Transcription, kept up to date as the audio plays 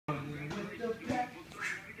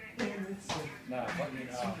No, but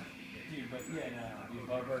dude, but yeah, no, dude,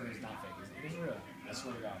 Bubba Burger is not fake. It is real. I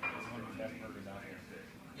swear to God, it's one of the best burgers out there.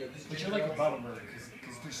 Yeah, but you're like a Bubba Burger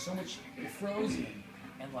because there's so much. You're frozen,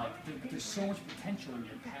 and like there's so much potential in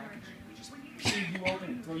your packaging. We just peel you open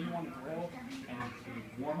and throw you on the grill, and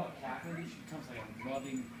you warm up Catherine. She becomes like a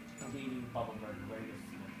loving, bleeding Bubba Burger ready to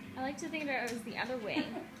flip. I like to think that it was the other way.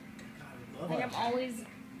 God, like I'm always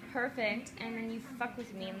perfect, and then you fuck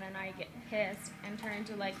with me, and then I get pissed and turn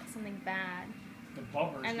into like something bad. The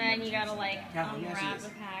bubbers. And then you gotta like Catherine, unwrap the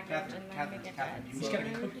package and then make it dead. You just gotta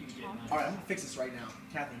cook you. Alright, I'm gonna fix this right now.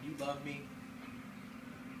 Catherine, you love me?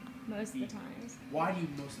 Most of the times. Why do you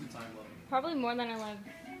most of the time love me? Probably more than I love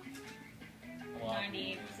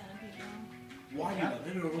 98% of people. Why do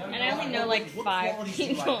you love me? And I only know like 5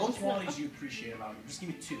 people. What qualities do you appreciate about me? Just give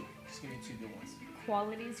me 2. Just give me 2 good ones.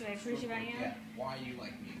 Qualities do I appreciate about you? Yeah. Why you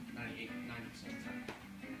like me? 98, 90% of the time.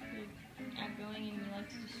 You're outgoing and you like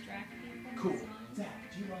to distract people. Cool. Zach,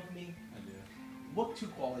 do you love me? I do. What 2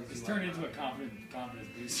 qualities do It's you turned like? into a confidence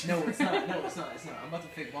boost. No, it's not. No, it's not. It's not. I'm about to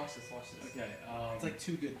fake. Watch this. Watch this. Okay. It's like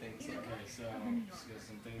 2 good things. Okay, so just get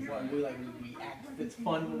some things. What, we act. It's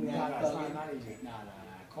fun when we No, act. it's not easy. No.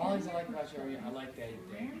 Qualities I like about you, I like that you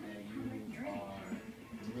are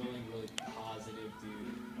really, really positive,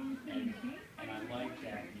 dude. And I like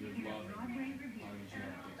that you're loving. As long as you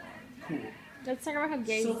have a big heart. Cool. Let's talk about how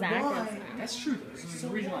gay So Zach why- is now. That's true though. This is the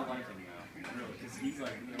reason I like him now. Really. Because he's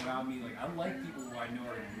like, around me, like, I like people who I know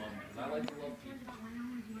are gonna love me. Because I like to love people.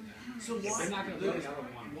 So If they're not gonna love me, I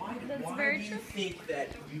don't want them. That's why very do you true. think that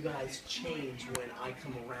you guys change when I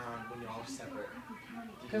come around when you're all separate?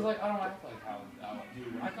 Because like I don't act like how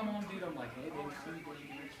dude. When I come home, dude, I'm like, hey, baby, sweetie,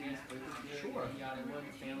 baby, kids, Sure. yada, what,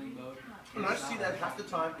 family mode. And I see that half the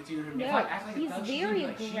time. It's either him. No, If I act like a he's thug, she's very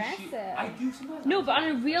like, aggressive. I do sometimes. No, but on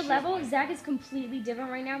a real She's level, like- Zach is completely different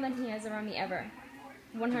right now than he is around me ever.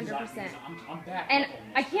 100%. I'm back. And up on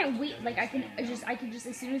I this. can't wait. Like I can just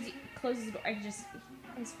as soon as he closes the door, I can just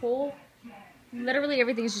his whole, literally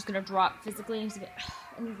everything is just gonna drop physically, and he's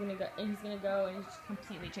gonna go, and he's just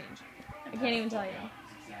completely change. I can't even tell you.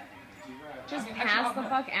 Just pass the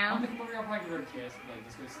fuck out. I'm probably gonna kiss, like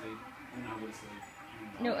just go to sleep, and then I'll go to sleep.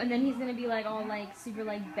 No, and then he's gonna be like all like super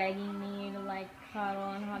like begging me to like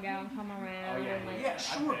cuddle and hug out and come around and like Yeah,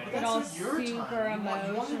 sure, but get that's all not your time. super You want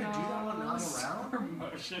him to do that when I'm emotional. around?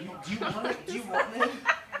 Emotional. Do you want it? Do you want it?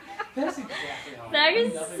 That's exactly how Zach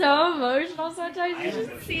is nothing so emotional sometimes. You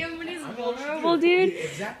should see him when he's I'm vulnerable, dude.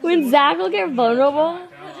 Exactly. When Zach will get vulnerable,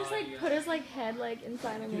 he'll just like put his like head like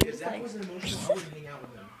inside of me. Dude, if Just Zach like wasn't emotional, I wouldn't hang out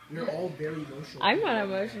with him. You're all very emotional. I'm not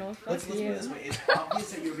emotional. Fuck Let's put you. it this way. It's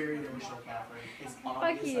obvious that you're very emotional, Catherine. It's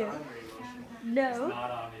obvious you. that I'm very emotional. No.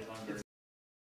 Not obvious. I'm very